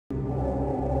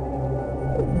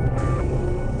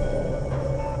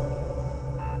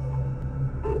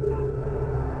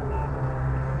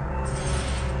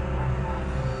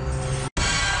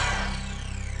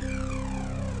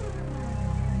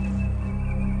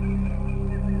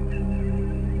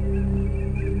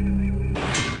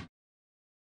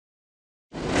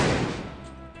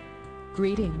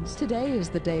Greetings. Today is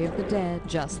the Day of the Dead.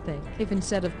 Just think, if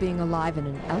instead of being alive in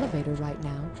an elevator right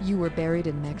now, you were buried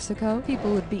in Mexico,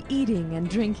 people would be eating and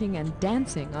drinking and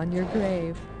dancing on your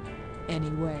grave.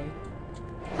 Anyway,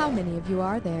 how many of you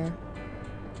are there?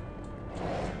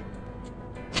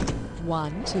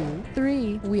 1, 2,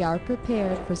 3. We are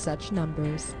prepared for such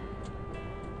numbers.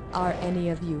 Are any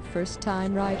of you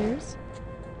first-time riders?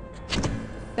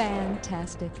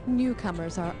 Fantastic.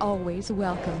 Newcomers are always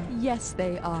welcome. Yes,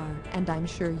 they are. And I'm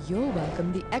sure you'll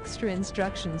welcome the extra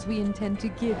instructions we intend to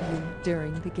give you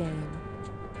during the game.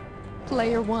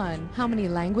 Player 1, how many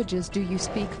languages do you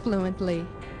speak fluently?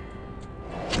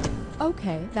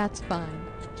 Okay, that's fine.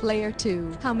 Player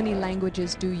 2, how many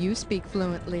languages do you speak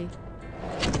fluently?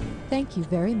 Thank you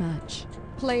very much.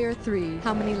 Player 3,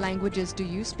 how many languages do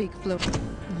you speak fluently?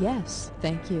 Yes,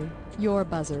 thank you. Your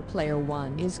buzzer, Player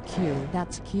 1, is Q.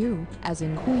 That's Q, as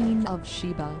in Queen of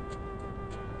Sheba.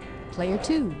 Player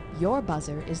 2, your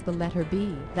buzzer is the letter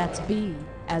B. That's B,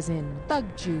 as in Bug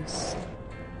Juice.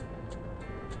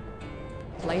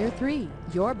 Player 3,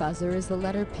 your buzzer is the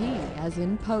letter P, as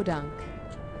in Podunk.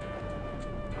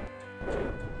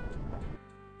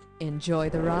 Enjoy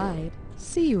the ride.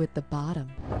 See you at the bottom.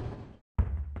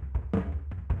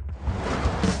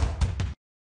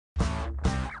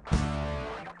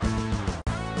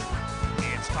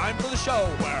 Time for the show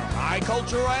where high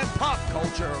culture and pop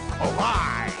culture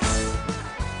collide.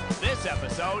 This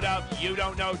episode of You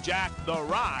Don't Know Jack the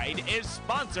Ride is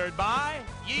sponsored by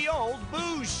Ye Old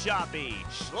Booze Shoppy,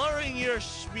 slurring your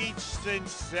speech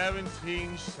since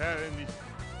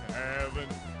 1777.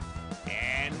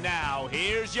 And now,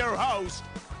 here's your host,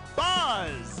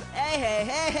 Buzz.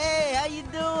 Hey, how you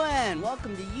doing?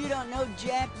 Welcome to You Don't Know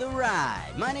Jack the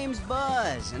Ride. My name's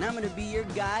Buzz, and I'm going to be your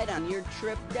guide on your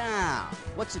trip down.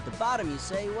 What's at the bottom, you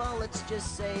say? Well, let's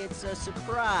just say it's a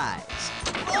surprise.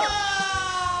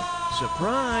 Oh!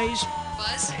 Surprise?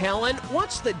 Buzz? Helen,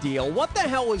 what's the deal? What the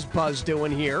hell is Buzz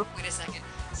doing here? Wait a second.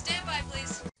 Stand by,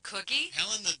 please. Cookie?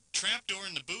 Helen, the trapdoor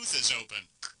in the booth is open.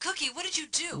 Cookie, what did you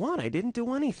do? What? I didn't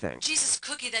do anything. Jesus,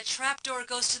 Cookie, that trapdoor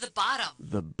goes to the bottom.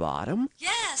 The bottom?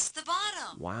 Yes, the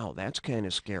bottom. Wow, that's kind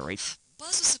of scary. Buzz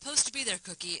was supposed to be there,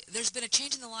 Cookie. There's been a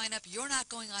change in the lineup. You're not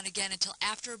going on again until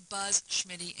after Buzz,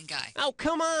 Schmitty, and Guy. Oh,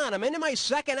 come on. I'm into my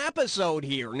second episode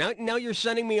here. Now you're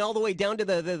sending me all the way down to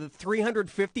the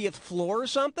 350th floor or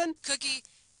something? Cookie,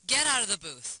 get out of the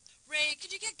booth. Ray,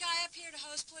 could you get Guy up here to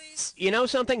host, please? You know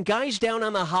something? Guy's down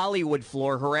on the Hollywood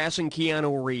floor harassing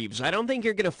Keanu Reeves. I don't think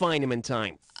you're going to find him in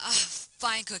time.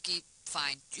 Fine, Cookie.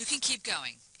 Fine. You can keep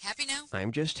going. Happy now?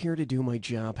 I'm just here to do my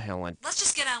job, Helen. Let's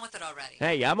just get on with it already.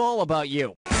 Hey, I'm all about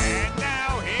you. And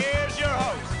now, here's your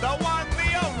host, the one,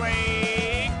 the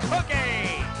only,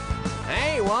 Cookie.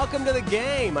 Hey, welcome to the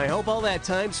game. I hope all that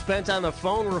time spent on the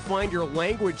phone refined your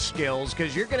language skills,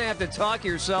 because you're going to have to talk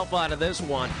yourself out of this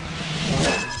one.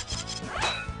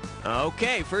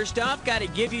 Okay, first off, got to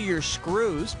give you your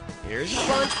screws. Here's a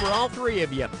bunch for all three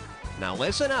of you. Now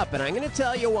listen up, and I'm going to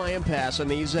tell you why I'm passing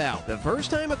these out. The first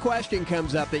time a question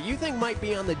comes up that you think might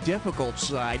be on the difficult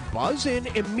side, buzz in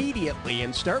immediately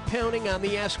and start pounding on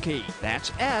the S key.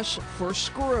 That's S for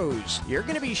screws. You're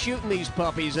going to be shooting these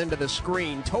puppies into the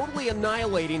screen, totally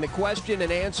annihilating the question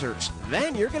and answers.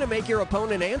 Then you're going to make your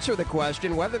opponent answer the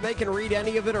question whether they can read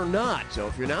any of it or not. So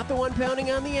if you're not the one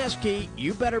pounding on the S key,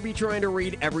 you better be trying to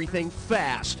read everything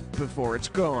fast before it's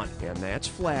gone. And that's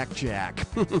Flackjack.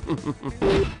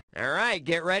 All right,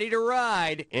 get ready to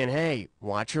ride. And hey,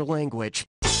 watch your language.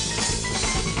 It's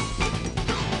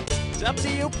up to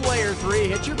you, Player 3.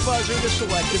 Hit your buzzer to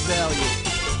select a value.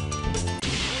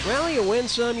 Well, you win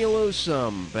some, you lose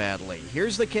some. Badly.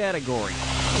 Here's the category.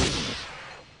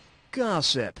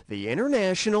 Gossip, the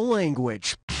international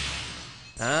language.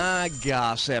 Ah,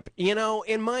 gossip. You know,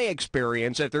 in my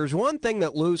experience, if there's one thing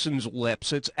that loosens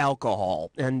lips, it's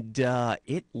alcohol. And,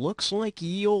 it looks like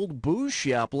Ye Old Booze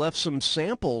Shop left some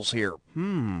samples here.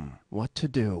 What to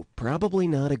do? Probably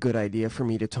not a good idea for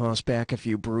me to toss back a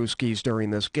few brewskis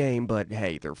during this game, but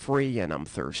hey, they're free and I'm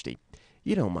thirsty.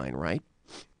 You don't mind, right?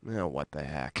 Oh, what the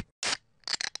heck.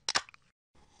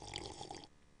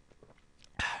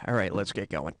 All right, let's get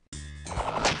going.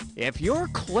 If your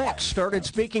clique started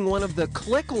speaking one of the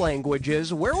clique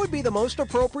languages, where would be the most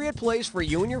appropriate place for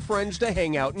you and your friends to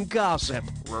hang out and gossip?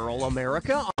 Rural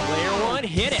America? Player 1,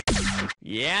 hit it.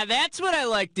 Yeah, that's what I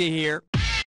like to hear.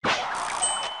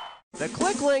 The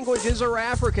click languages are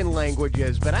African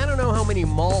languages, but I don't know how many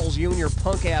malls you and your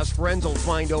punk-ass friends will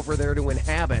find over there to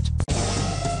inhabit.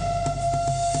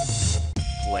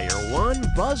 Player 1,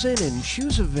 buzz in and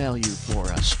choose a value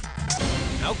for us.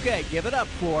 Okay, give it up,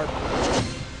 Ford.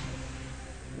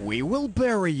 We will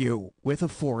bury you with a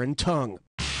foreign tongue.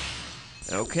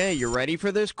 Okay, you ready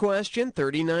for this question?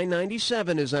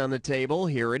 $39.97 is on the table.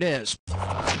 Here it is.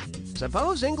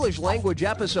 Suppose English language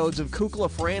episodes of Kukla,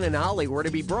 Fran, and Ollie were to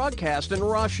be broadcast in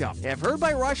Russia. If heard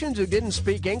by Russians who didn't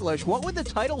speak English, what would the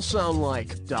title sound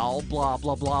like? Doll blah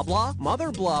blah blah blah,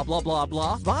 mother blah blah blah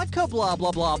blah, vodka blah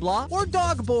blah blah blah, or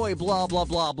dog boy blah blah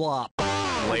blah blah.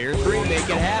 Player 3, make it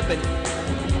happen.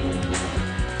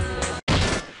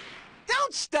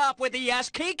 Don't stop with the yes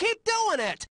key, keep doing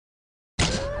it!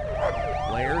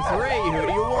 Player 3, who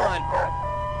do you want?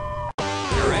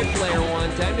 All right, Player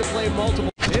 1, time to play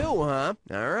multiple. 2, huh?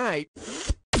 All right.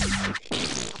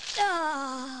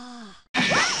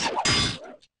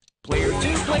 Player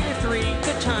 2, Player 3,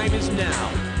 the time is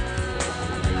now.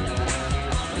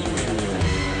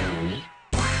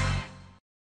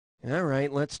 All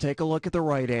right, let's take a look at the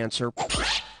right answer.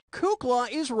 Kukla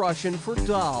is Russian for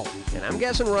doll. And I'm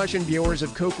guessing Russian viewers of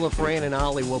Kukla, Fran, and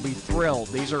Ollie will be thrilled.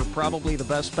 These are probably the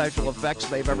best special effects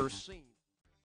they've ever seen.